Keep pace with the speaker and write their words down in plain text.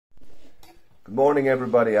Good morning,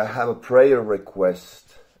 everybody. I have a prayer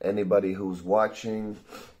request. Anybody who's watching,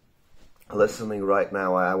 listening right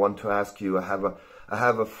now, I want to ask you. I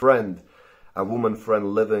have a friend, a woman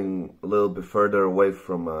friend living a little bit further away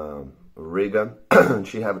from Riga.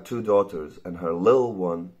 She have two daughters, and her little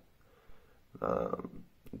one,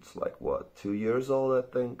 it's like what, 2 years old, I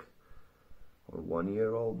think, or 1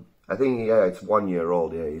 year old. I think, yeah, it's 1 year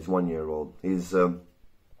old. Yeah, he's 1 year old. He's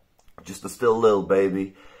just a still little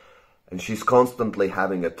baby. And she's constantly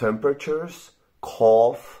having temperatures,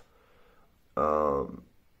 cough,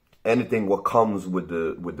 anything what comes with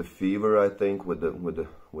the fever. I think with the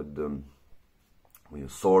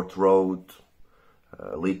sore throat,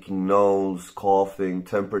 leaking nose, coughing,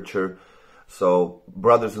 temperature. So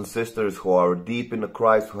brothers and sisters who are deep in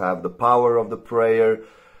Christ, who have the power of the prayer,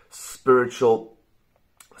 spiritual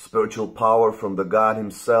power from the God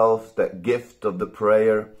Himself, that gift of the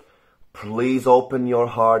prayer. Please open your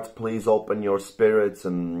hearts, please open your spirits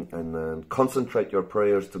and concentrate your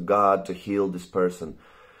prayers to God to heal this person.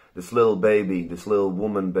 This little baby, this little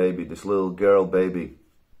woman baby, this little girl baby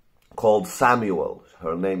called Samuel.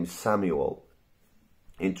 Her name is Samuel.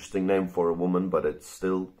 Interesting name for a woman, but it's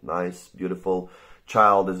still nice, beautiful.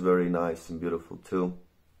 Child is very nice and beautiful too.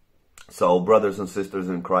 So brothers and sisters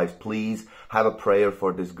in Christ, please have a prayer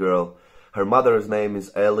for this girl. Her mother's name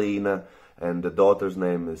is Elena, and the daughter's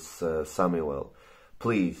name is Samuel.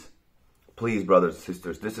 Please, brothers and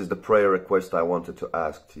sisters, this is the prayer request I wanted to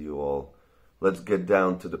ask to you all. Let's get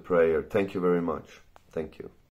down to the prayer. Thank you very much. Thank you.